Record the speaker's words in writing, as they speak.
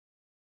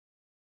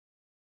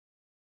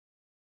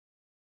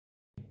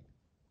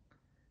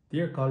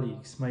Dear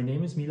colleagues, my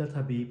name is Milad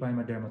Habib. I'm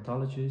a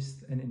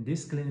dermatologist, and in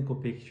this clinical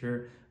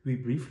picture, we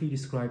briefly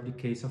describe the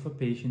case of a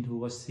patient who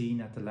was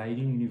seen at the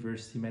Leiden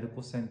University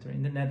Medical Center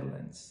in the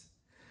Netherlands.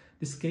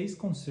 This case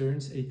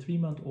concerns a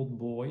 3-month-old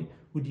boy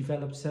who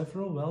developed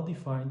several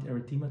well-defined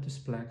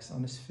erythematous plaques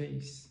on his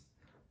face.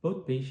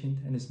 Both patient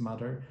and his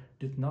mother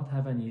did not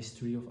have any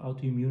history of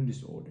autoimmune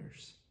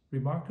disorders.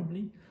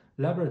 Remarkably,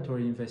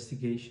 laboratory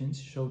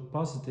investigations showed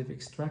positive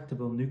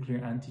extractable nuclear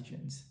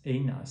antigens,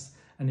 ANAs,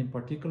 and in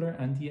particular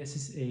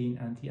anti-SSA and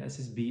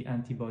anti-SSB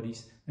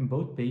antibodies in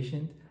both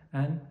patient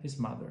and his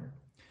mother.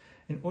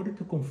 In order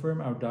to confirm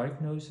our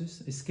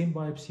diagnosis, a skin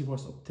biopsy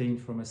was obtained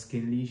from a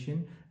skin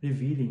lesion,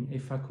 revealing a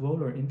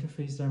vacuolar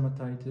interface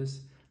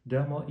dermatitis,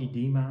 dermal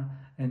edema,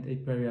 and a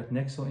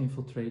periadnexal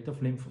infiltrate of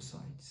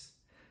lymphocytes.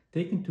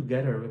 Taken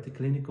together with the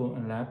clinical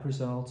and lab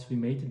results, we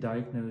made the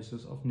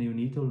diagnosis of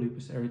neonatal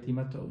lupus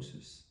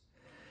erythematosus.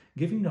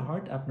 Given the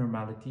heart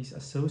abnormalities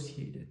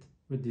associated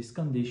with this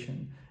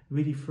condition,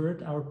 we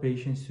referred our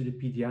patients to the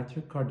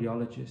pediatric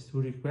cardiologist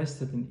who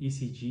requested an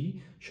ECG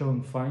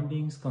showing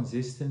findings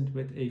consistent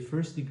with a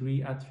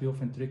first-degree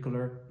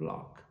atrioventricular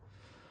block.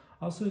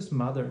 Also, his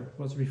mother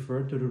was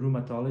referred to the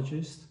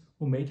rheumatologist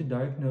who made the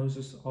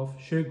diagnosis of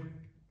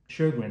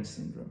Sjögren's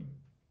syndrome.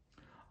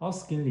 All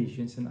skin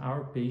lesions in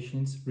our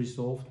patients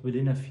resolved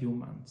within a few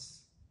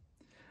months.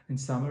 In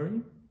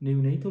summary,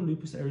 neonatal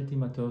lupus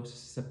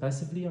erythematosus is a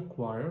passively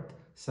acquired,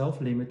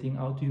 self-limiting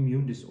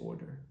autoimmune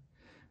disorder.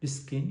 The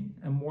skin,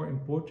 and more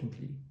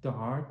importantly, the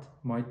heart,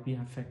 might be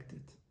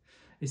affected.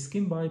 A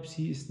skin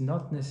biopsy is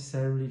not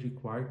necessarily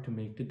required to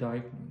make the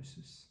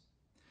diagnosis.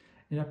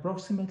 In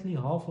approximately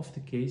half of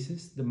the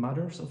cases, the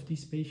mothers of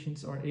these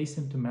patients are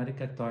asymptomatic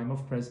at time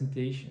of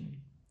presentation.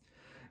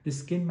 The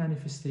skin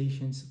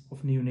manifestations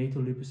of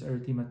neonatal lupus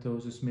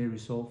erythematosus may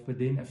resolve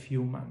within a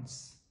few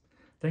months.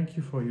 Thank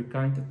you for your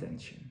kind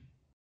attention.